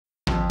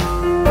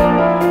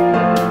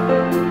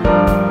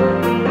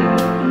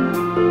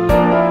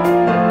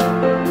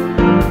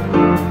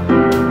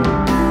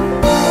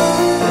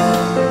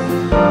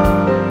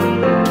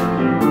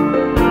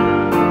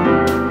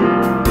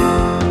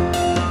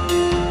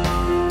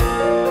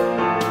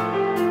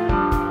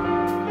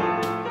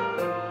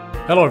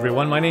Hello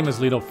everyone, my name is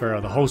Lino,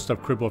 the host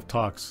of Cribwolf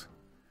Talks.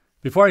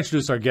 Before I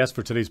introduce our guest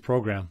for today's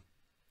program,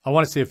 I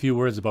want to say a few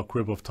words about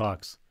Cribwolf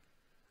Talks.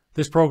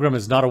 This program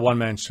is not a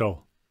one-man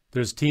show.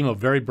 There's a team of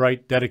very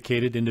bright,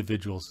 dedicated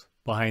individuals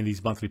behind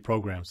these monthly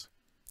programs.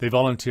 They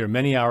volunteer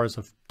many hours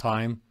of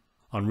time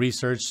on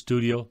research,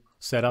 studio,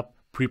 setup,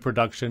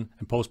 pre-production,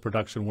 and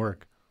post-production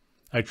work.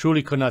 I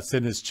truly could not sit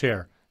in this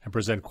chair and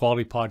present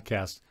quality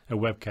podcasts and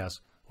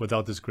webcasts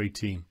without this great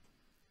team.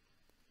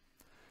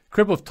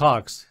 Cribwolf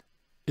Talks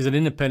is an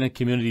independent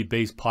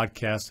community-based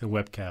podcast and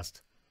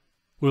webcast.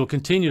 We will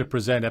continue to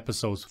present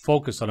episodes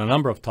focused on a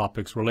number of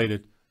topics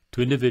related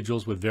to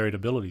individuals with varied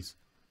abilities.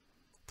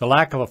 The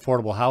lack of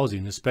affordable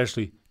housing,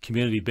 especially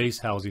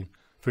community-based housing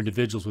for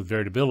individuals with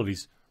varied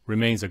abilities,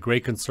 remains a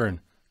great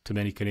concern to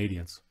many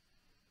Canadians.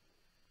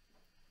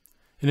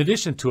 In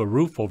addition to a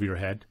roof over your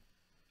head,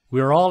 we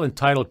are all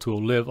entitled to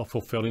live a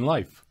fulfilling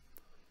life.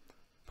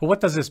 But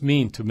what does this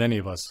mean to many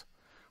of us?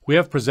 We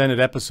have presented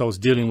episodes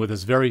dealing with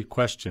this very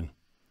question.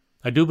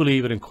 I do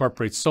believe it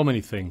incorporates so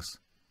many things: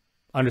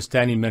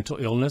 understanding mental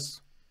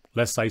illness,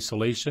 less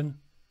isolation,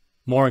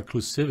 more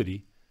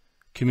inclusivity,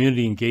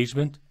 community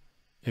engagement,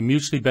 and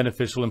mutually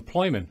beneficial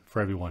employment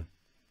for everyone.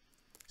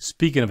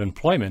 Speaking of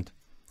employment,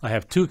 I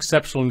have two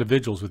exceptional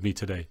individuals with me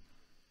today.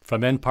 From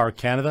NPower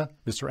Canada,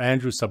 Mr.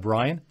 Andrew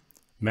Subryan,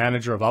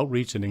 Manager of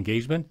Outreach and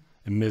Engagement,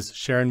 and Ms.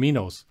 Sharon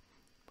Minos,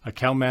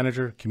 Account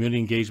Manager, Community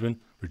Engagement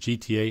for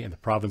GTA and the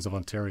Province of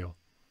Ontario.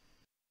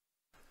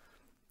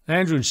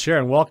 Andrew and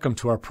Sharon, welcome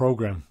to our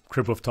program,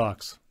 Cribwolf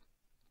Talks.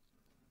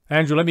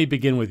 Andrew, let me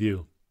begin with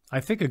you. I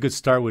think a good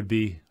start would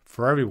be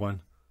for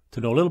everyone to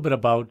know a little bit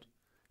about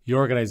your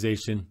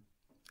organization,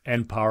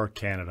 NPower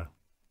Canada.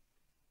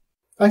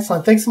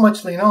 Excellent. Thanks so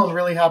much, Lino. I'm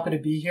really happy to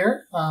be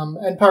here.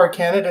 NPower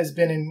Canada has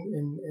been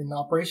in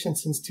operation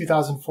since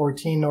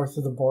 2014 north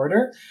of the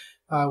border.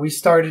 We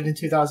started in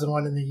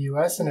 2001 in the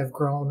U.S. and have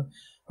grown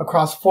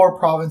across 4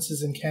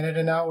 provinces in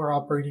Canada now. We're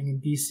operating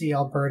in BC,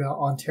 Alberta,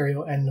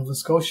 Ontario, and Nova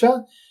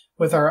Scotia,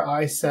 with our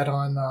eyes set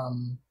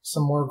on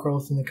some more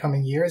growth in the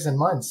coming years and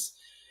months.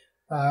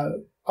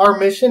 Our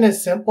mission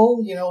is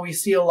simple. We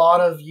see a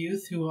lot of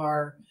youth who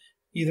are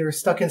either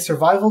stuck in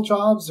survival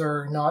jobs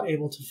or not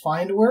able to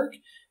find work.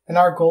 And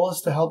our goal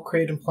is to help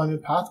create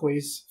employment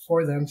pathways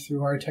for them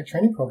through our tech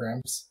training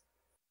programs.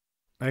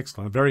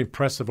 Excellent. A very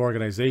impressive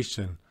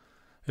organization,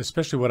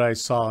 especially what I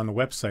saw on the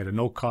website, a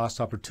no-cost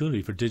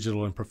opportunity for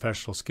digital and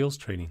professional skills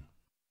training.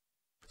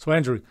 So,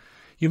 Andrew,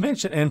 you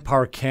mentioned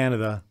NPower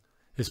Canada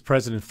is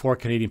present in 4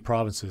 Canadian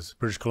provinces: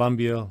 British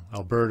Columbia,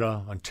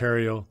 Alberta,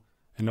 Ontario,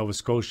 and Nova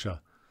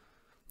Scotia.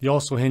 You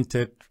also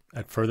hinted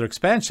at further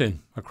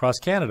expansion across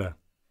Canada.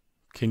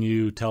 Can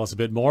you tell us a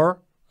bit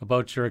more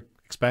about your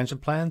expansion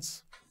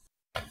plans?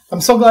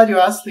 I'm so glad you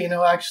asked,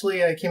 Lino.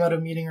 Actually, I came out of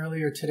a meeting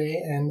earlier today,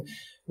 and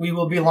we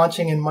will be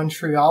launching in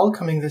Montreal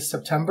coming this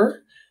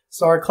September.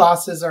 So our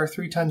classes are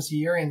 3 times a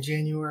year in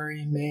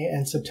January, May,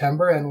 and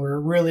September, and we're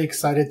really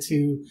excited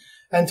to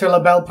enter La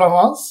Belle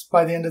Provence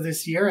by the end of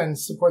this year and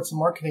support some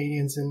more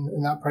Canadians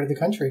in that part of the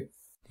country.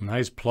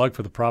 Nice plug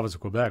for the province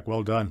of Quebec.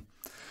 Well done.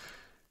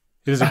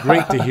 It is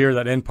great to hear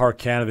that NPower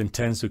Canada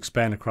intends to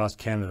expand across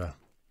Canada.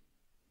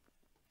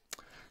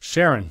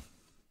 Sharon,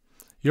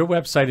 your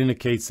website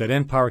indicates that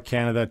NPower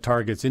Canada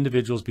targets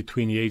individuals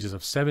between the ages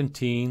of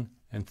 17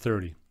 and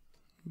 30.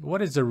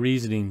 What is the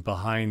reasoning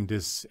behind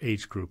this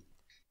age group?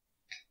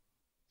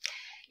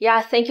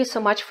 Yeah, thank you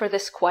so much for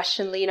this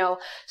question, Lino.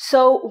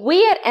 So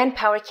we at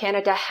NPower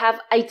Canada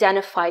have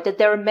identified that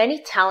there are many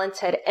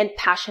talented and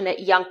passionate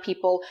young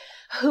people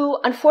who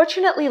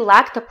unfortunately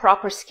lack the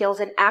proper skills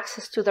and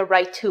access to the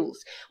right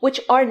tools,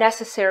 which are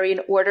necessary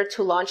in order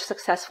to launch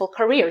successful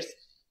careers.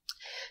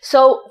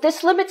 So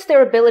this limits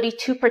their ability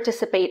to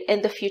participate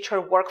in the future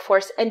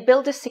workforce and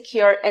build a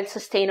secure and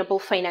sustainable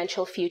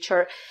financial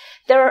future.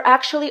 There are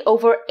actually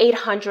over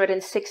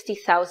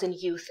 860,000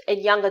 youth and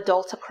young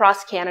adults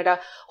across Canada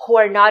who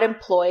are not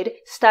employed,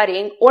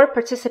 studying, or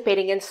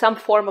participating in some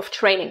form of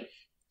training.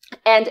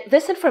 And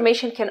this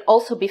information can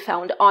also be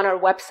found on our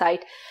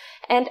website.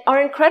 And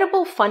our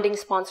incredible funding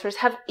sponsors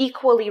have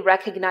equally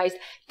recognized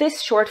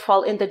this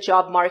shortfall in the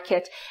job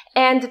market.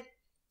 And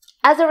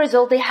as a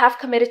result, they have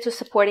committed to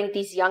supporting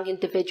these young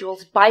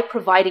individuals by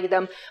providing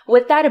them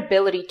with that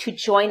ability to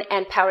join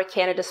NPower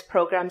Canada's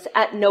programs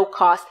at no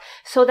cost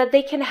so that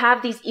they can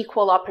have these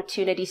equal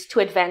opportunities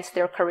to advance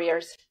their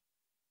careers.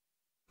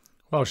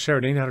 Well,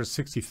 Sharon,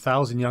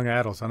 860,000 young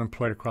adults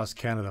unemployed across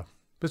Canada.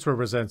 This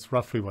represents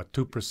roughly,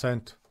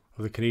 2%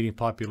 of the Canadian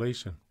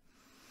population.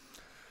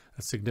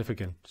 That's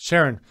significant.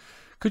 Sharon,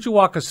 could you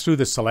walk us through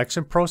the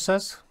selection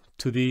process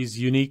to these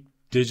unique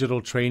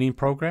digital training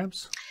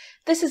programs?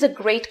 This is a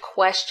great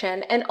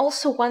question, and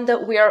also one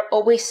that we are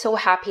always so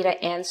happy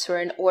to answer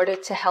in order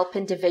to help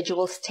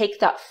individuals take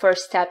that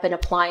first step in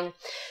applying.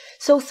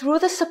 So through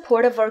the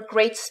support of our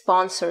great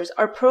sponsors,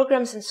 our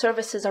programs and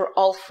services are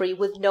all free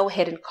with no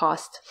hidden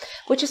cost,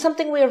 which is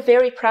something we are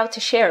very proud to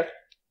share.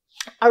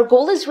 Our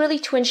goal is really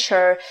to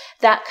ensure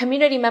that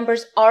community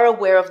members are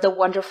aware of the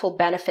wonderful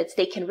benefits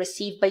they can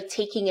receive by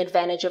taking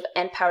advantage of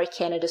NPower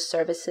Canada's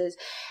services.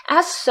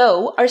 As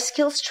so, our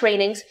skills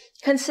trainings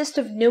consist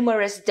of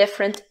numerous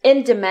different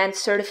in-demand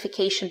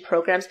certification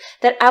programs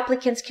that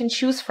applicants can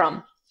choose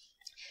from.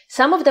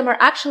 Some of them are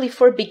actually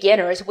for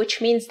beginners, which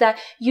means that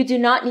you do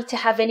not need to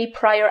have any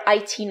prior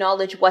IT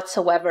knowledge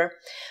whatsoever.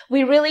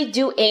 We really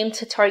do aim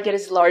to target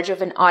as large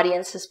of an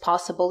audience as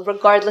possible,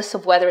 regardless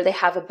of whether they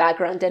have a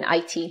background in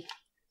IT.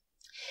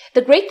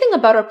 The great thing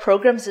about our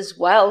programs as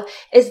well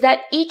is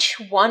that each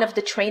one of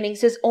the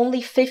trainings is only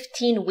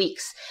 15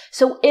 weeks.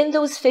 So in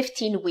those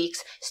 15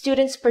 weeks,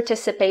 students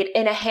participate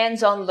in a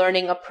hands-on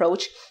learning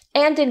approach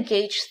and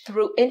engage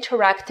through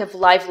interactive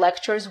live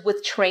lectures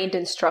with trained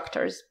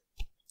instructors.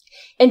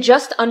 In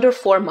just under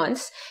 4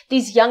 months,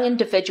 these young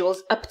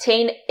individuals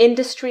obtain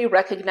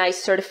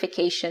industry-recognized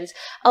certifications,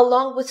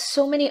 along with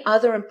so many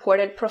other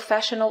important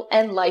professional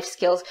and life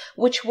skills,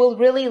 which will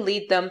really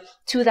lead them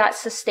to that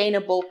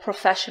sustainable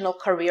professional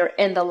career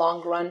in the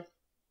long run.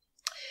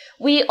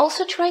 We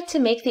also try to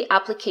make the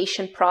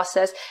application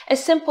process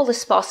as simple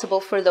as possible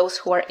for those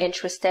who are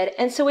interested,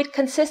 and so it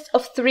consists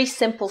of 3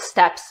 simple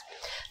steps.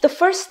 The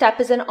first step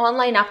is an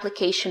online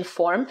application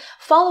form,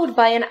 followed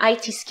by an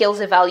IT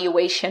skills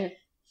evaluation.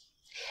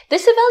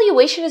 This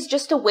evaluation is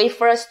just a way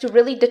for us to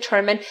really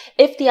determine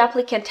if the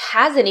applicant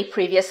has any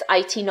previous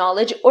IT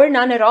knowledge or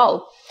none at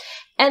all.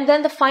 And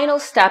then the final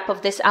step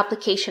of this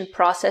application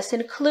process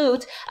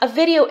includes a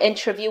video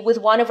interview with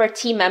one of our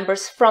team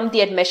members from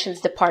the admissions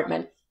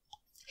department.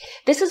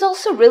 This is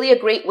also really a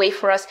great way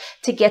for us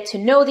to get to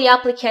know the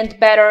applicant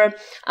better,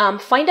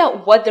 find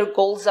out what their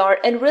goals are,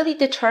 and really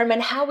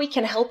determine how we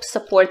can help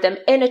support them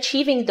in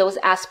achieving those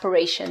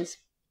aspirations.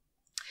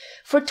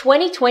 For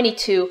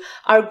 2022,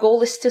 our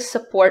goal is to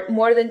support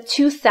more than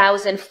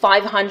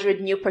 2,500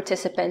 new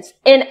participants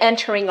in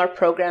entering our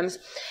programs.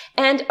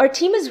 And our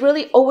team is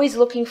really always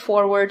looking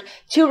forward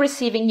to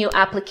receiving new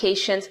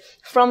applications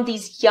from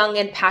these young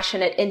and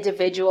passionate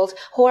individuals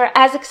who are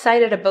as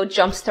excited about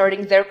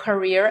jumpstarting their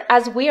career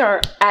as we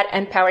are at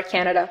NPower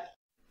Canada.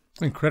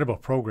 Incredible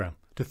program.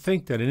 To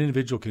think that an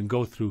individual can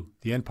go through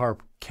the NPower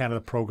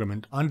Canada program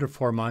in under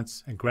 4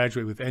 months and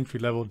graduate with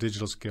entry-level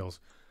digital skills.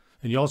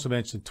 And you also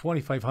mentioned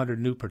 2,500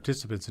 new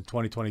participants in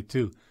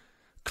 2022.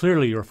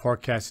 Clearly, you're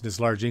forecasting this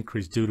large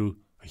increase due to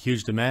a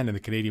huge demand in the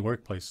Canadian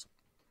workplace.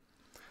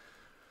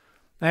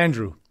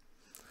 Andrew,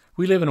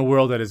 we live in a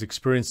world that is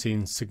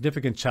experiencing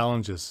significant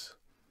challenges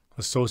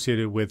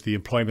associated with the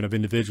employment of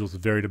individuals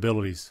with varied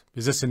abilities.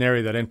 Is this an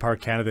area that NPower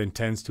Canada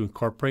intends to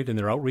incorporate in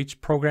their outreach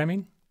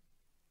programming?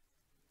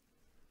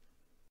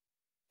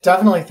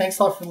 Definitely. Thanks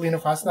a lot for Lino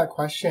for asking that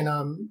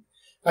question.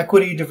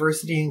 Equity,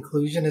 diversity,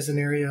 inclusion is an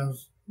area of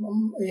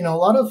a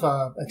lot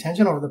of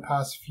attention over the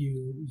past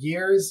few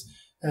years,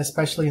 and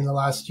especially in the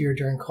last year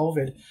during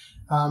COVID.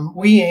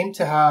 We aim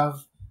to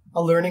have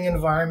a learning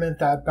environment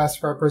that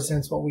best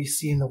represents what we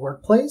see in the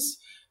workplace.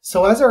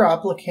 So as our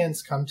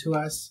applicants come to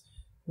us,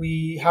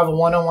 we have a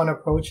one-on-one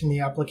approach in the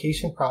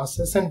application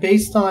process. And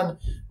based on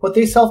what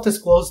they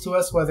self-disclose to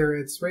us, whether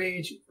it's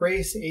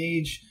race,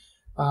 age,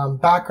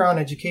 background,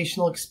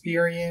 educational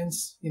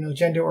experience,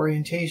 gender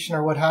orientation,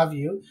 or what have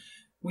you,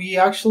 we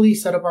actually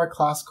set up our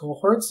class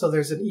cohorts so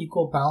there's an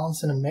equal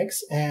balance and a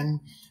mix,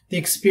 and the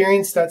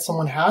experience that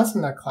someone has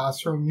in that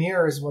classroom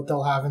mirrors what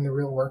they'll have in the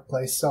real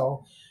workplace.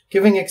 So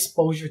giving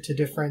exposure to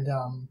different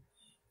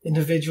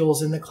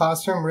individuals in the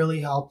classroom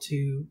really help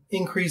to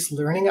increase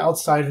learning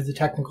outside of the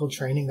technical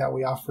training that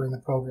we offer in the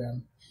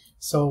program.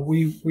 So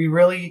we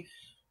really,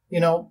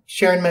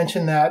 Sharon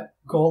mentioned that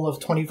goal of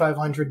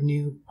 2,500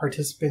 new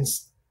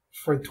participants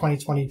for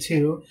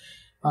 2022.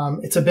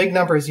 It's a big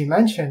number, as you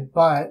mentioned,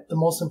 but the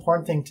most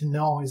important thing to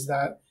know is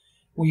that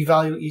we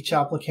value each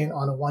applicant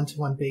on a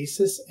one-to-one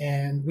basis,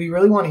 and we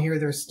really want to hear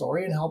their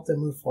story and help them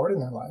move forward in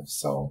their lives.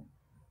 So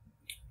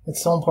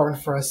it's so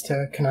important for us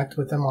to connect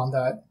with them on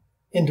that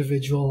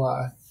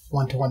individual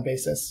one-to-one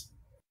basis.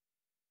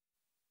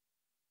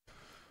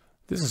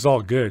 This is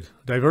all good.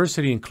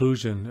 Diversity,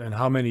 inclusion, and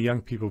how many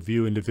young people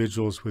view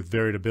individuals with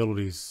varied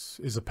abilities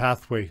is a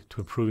pathway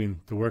to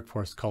improving the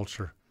workforce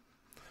culture.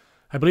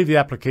 I believe the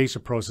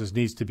application process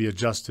needs to be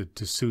adjusted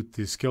to suit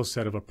the skill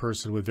set of a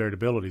person with varied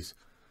abilities.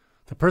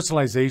 The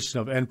personalization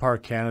of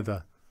NPower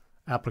Canada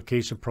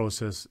application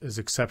process is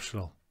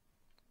exceptional.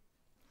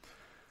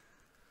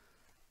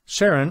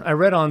 Sharon, I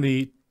read on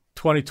the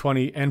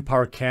 2020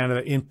 NPower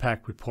Canada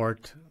Impact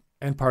Report,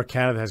 NPower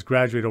Canada has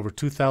graduated over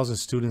 2,000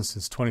 students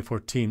since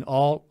 2014,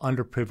 all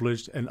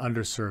underprivileged and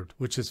underserved,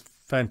 which is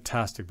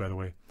fantastic, by the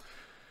way.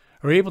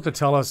 Are you able to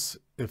tell us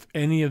if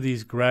any of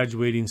these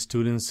graduating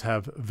students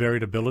have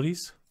varied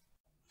abilities?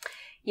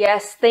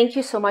 Yes, thank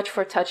you so much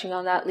for touching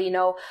on that,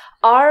 Lino.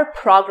 Our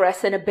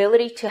progress and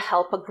ability to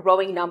help a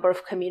growing number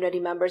of community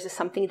members is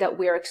something that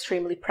we are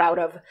extremely proud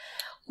of.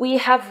 We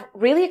have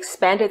really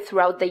expanded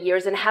throughout the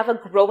years and have a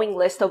growing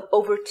list of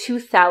over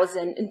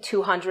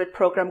 2,200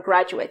 program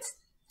graduates.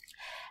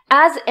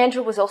 As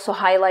Andrew was also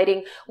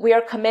highlighting, we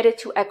are committed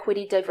to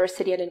equity,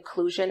 diversity, and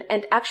inclusion,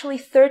 and actually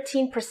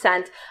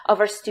 13% of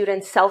our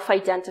students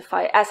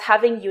self-identify as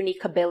having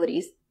unique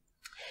abilities.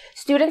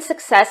 Student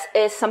success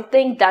is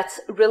something that's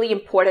really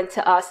important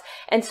to us,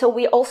 and so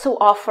we also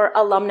offer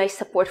alumni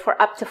support for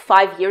up to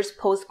 5 years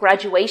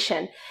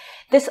post-graduation.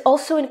 This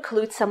also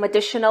includes some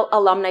additional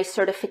alumni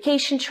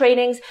certification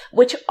trainings,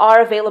 which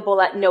are available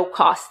at no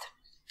cost.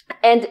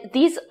 And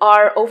these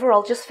are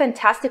overall just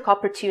fantastic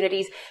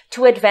opportunities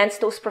to advance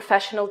those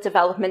professional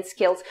development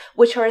skills,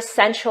 which are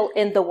essential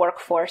in the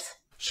workforce.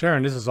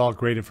 Sharon, this is all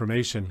great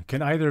information.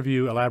 Can either of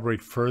you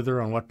elaborate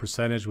further on what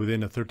percentage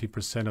within the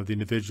 30% of the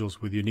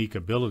individuals with unique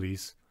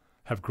abilities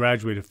have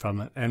graduated from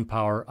an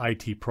NPower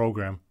IT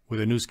program with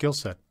a new skill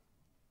set?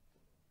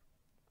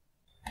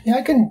 Yeah,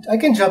 I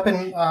can jump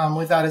in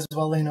with that as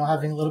well,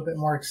 having a little bit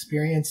more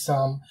experience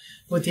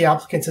with the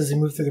applicants as they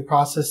move through the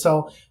process.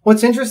 So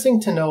what's interesting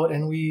to note,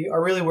 and we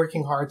are really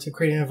working hard to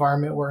create an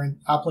environment where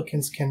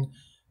applicants can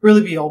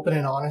really be open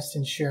and honest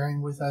in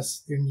sharing with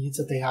us their needs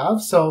that they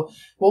have. So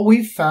what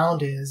we've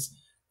found is,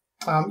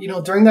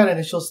 during that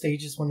initial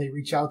stages when they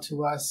reach out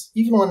to us,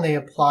 even when they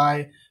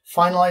apply,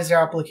 finalize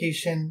their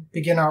application,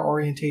 begin our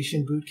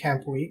orientation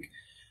bootcamp week,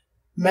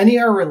 many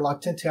are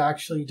reluctant to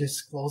actually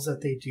disclose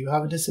that they do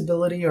have a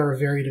disability or a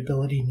varied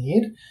ability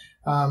need.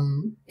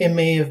 It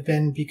may have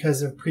been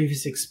because of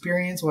previous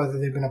experience, whether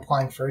they've been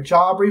applying for a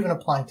job or even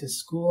applying to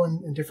school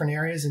in different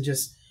areas and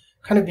just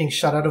kind of being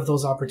shut out of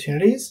those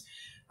opportunities.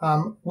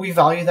 We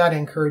value that and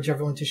encourage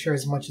everyone to share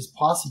as much as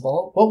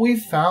possible. What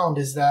we've found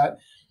is that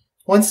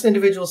once the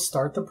individuals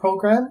start the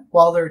program,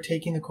 while they're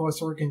taking the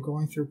coursework and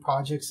going through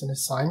projects and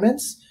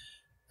assignments,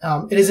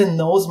 it is in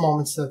those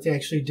moments that they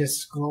actually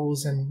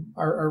disclose and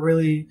are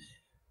really,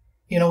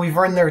 we've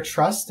earned their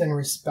trust and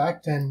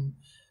respect and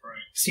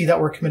see that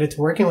we're committed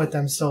to working with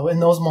them. So in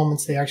those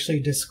moments, they actually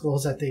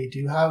disclose that they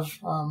do have,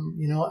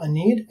 a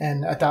need.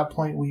 And at that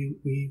point,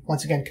 we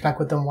once again connect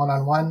with them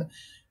one-on-one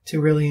to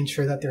really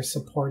ensure that they're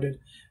supported.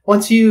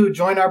 Once you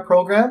join our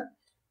program,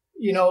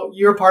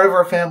 you're part of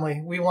our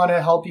family. We want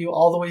to help you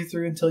all the way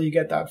through until you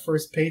get that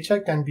first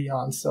paycheck and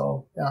beyond.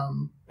 So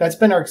that's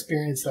been our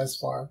experience thus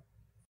far.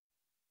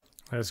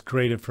 That's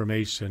great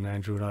information,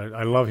 Andrew. And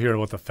I love hearing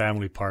about the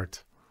family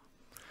part.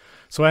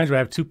 So, Andrew, I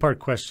have a two-part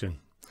question.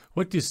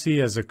 What do you see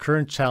as the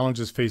current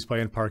challenges faced by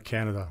NPower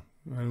Canada?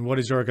 And what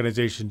is your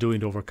organization doing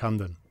to overcome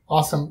them?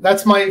 Awesome.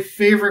 That's my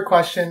favorite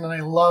question. And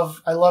I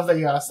love that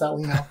you asked that,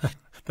 Lino.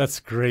 That's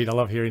great. I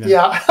love hearing that.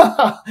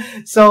 Yeah.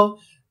 So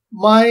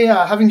my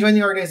having joined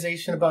the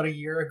organization about a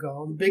year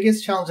ago, the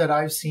biggest challenge that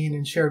I've seen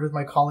and shared with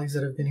my colleagues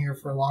that have been here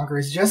for longer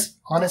is just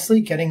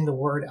honestly getting the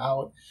word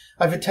out.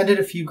 I've attended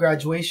a few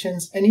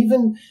graduations and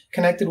even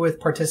connected with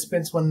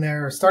participants when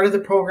they're started the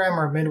program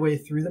or midway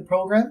through the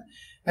program.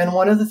 And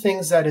one of the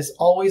things that is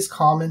always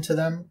common to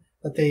them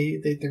that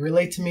they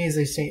relate to me is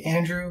they say,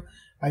 Andrew,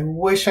 I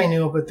wish I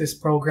knew about this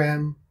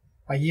program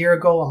a year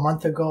ago, a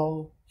month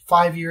ago,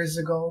 5 years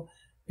ago,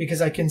 because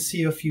I can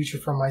see a future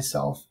for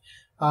myself.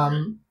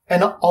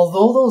 And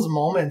although those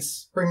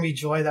moments bring me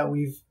joy that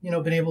we've,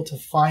 been able to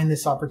find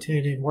this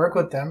opportunity to work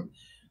with them,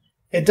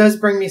 it does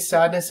bring me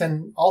sadness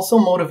and also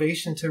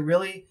motivation to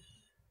really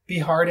be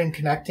hard in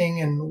connecting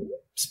and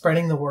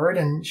spreading the word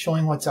and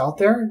showing what's out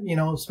there,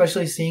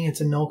 especially seeing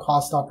it's a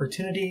no-cost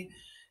opportunity.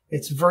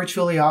 It's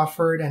virtually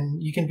offered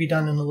and you can be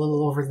done in a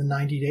little over the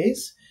 90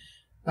 days.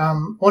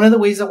 One of the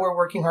ways that we're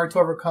working hard to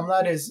overcome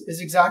that is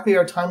exactly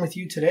our time with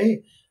you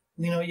today.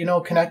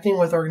 Connecting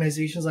with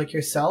organizations like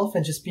yourself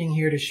and just being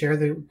here to share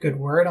the good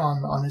word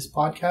on this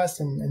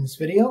podcast and this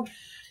video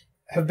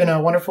have been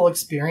a wonderful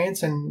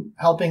experience and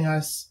helping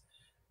us,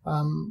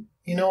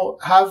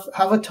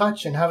 have a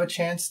touch and have a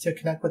chance to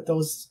connect with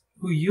those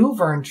who you've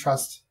earned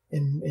trust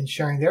in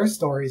sharing their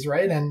stories,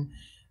 right? And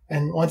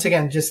once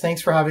again, just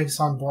thanks for having us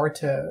on board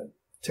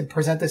to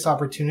present this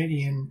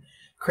opportunity and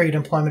create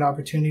employment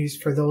opportunities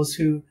for those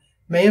who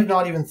may have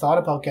not even thought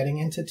about getting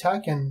into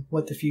tech and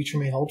what the future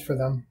may hold for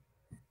them.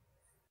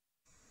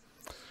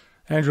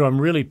 Andrew,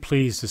 I'm really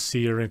pleased to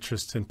see your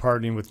interest in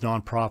partnering with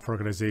nonprofit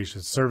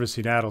organizations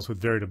servicing adults with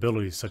varied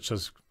abilities, such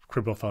as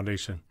Cribwolf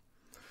Foundation.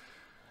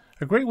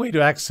 A great way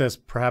to access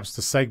perhaps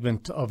the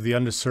segment of the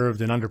underserved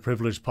and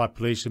underprivileged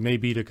population may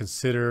be to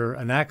consider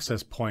an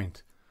access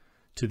point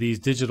to these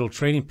digital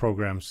training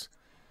programs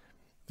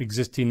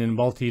existing in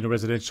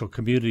multi-residential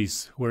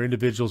communities where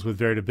individuals with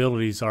varied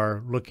abilities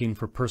are looking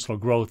for personal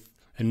growth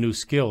and new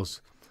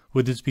skills.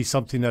 Would this be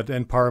something that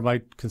NPower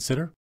might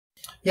consider?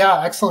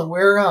 Yeah, excellent.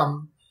 We're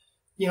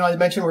I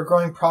mentioned we're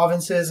growing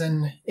provinces,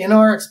 and in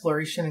our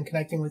exploration and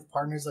connecting with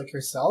partners like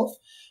yourself,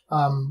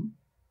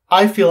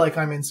 I feel like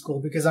I'm in school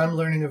because I'm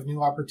learning of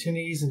new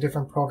opportunities and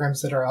different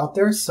programs that are out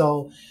there.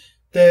 So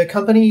the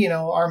company,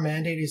 our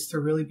mandate is to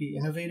really be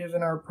innovative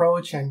in our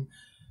approach and,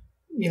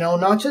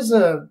 not just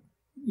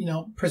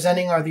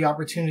presenting the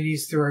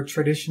opportunities through our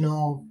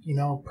traditional,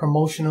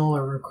 promotional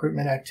or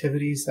recruitment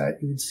activities that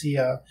you would see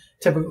a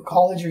typical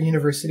college or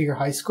university or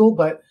high school,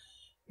 but,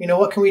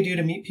 what can we do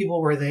to meet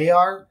people where they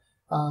are?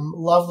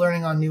 Love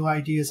learning on new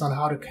ideas on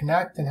how to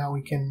connect and how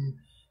we can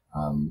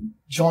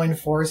join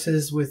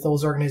forces with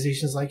those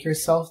organizations like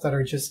yourself that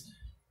are just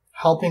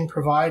helping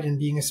provide and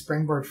being a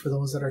springboard for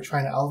those that are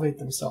trying to elevate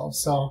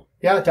themselves. So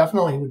yeah,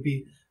 definitely would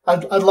be.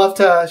 I'd love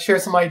to share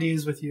some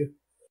ideas with you.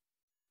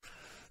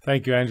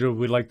 Thank you, Andrew.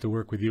 We'd like to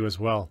work with you as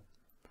well.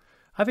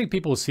 I think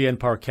people will see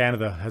NPower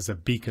Canada as a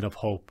beacon of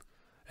hope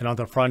and on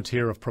the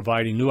frontier of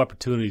providing new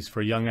opportunities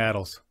for young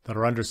adults that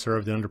are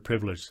underserved and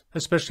underprivileged,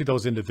 especially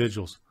those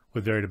individuals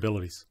with varied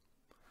abilities.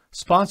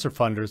 Sponsor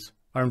funders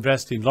are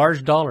investing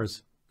large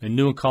dollars in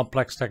new and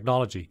complex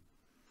technology.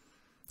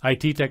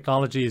 IT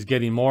technology is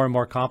getting more and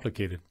more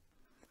complicated.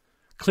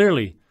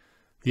 Clearly,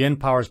 the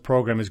NPower's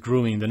program is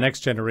grooming the next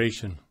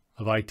generation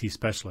of IT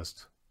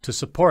specialists to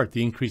support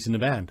the increase in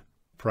demand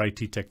for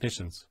IT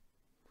technicians.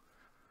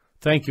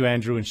 Thank you,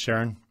 Andrew and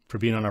Sharon, for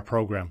being on our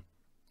program.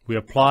 We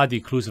applaud the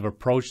inclusive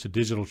approach to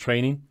digital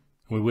training,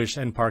 and we wish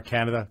NPower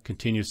Canada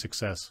continued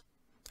success.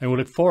 And we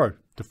look forward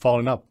to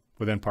following up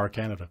with NPower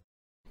Canada.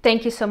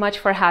 Thank you so much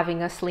for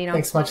having us, Lino.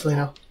 Thanks much,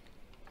 Lino.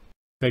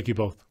 Thank you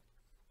both.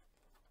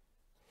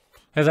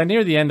 As I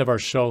near the end of our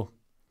show,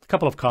 a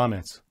couple of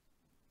comments.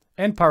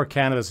 NPower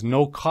Canada's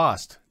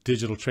no-cost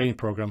digital training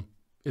program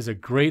is a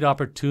great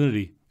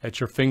opportunity at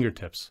your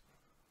fingertips.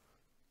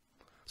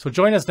 So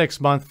join us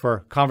next month for a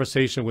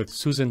conversation with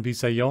Susan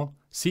Bisaillon,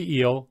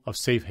 CEO of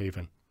Safe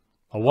Haven,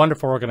 a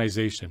wonderful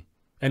organization.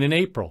 And in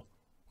April,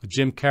 with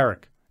Jim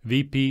Carrick,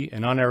 VP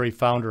and honorary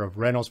founder of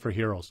Renos for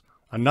Heroes,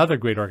 another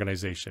great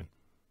organization.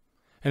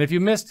 And if you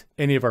missed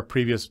any of our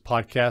previous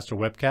podcasts or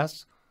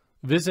webcasts,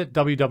 visit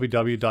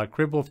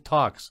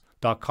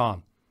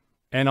www.cribwolftalks.com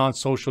and on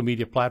social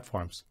media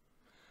platforms.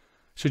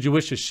 Should you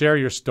wish to share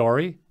your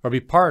story or be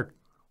part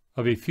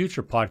of a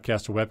future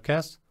podcast or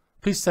webcast,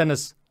 please send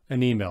us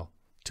an email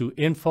to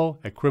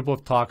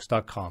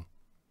info@cribwolftalks.com.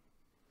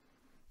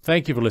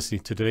 Thank you for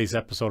listening to today's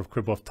episode of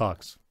Cribwolf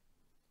Talks.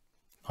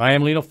 I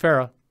am Lino,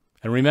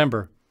 and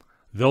remember,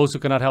 those who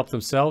cannot help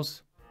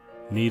themselves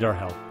need our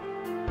help.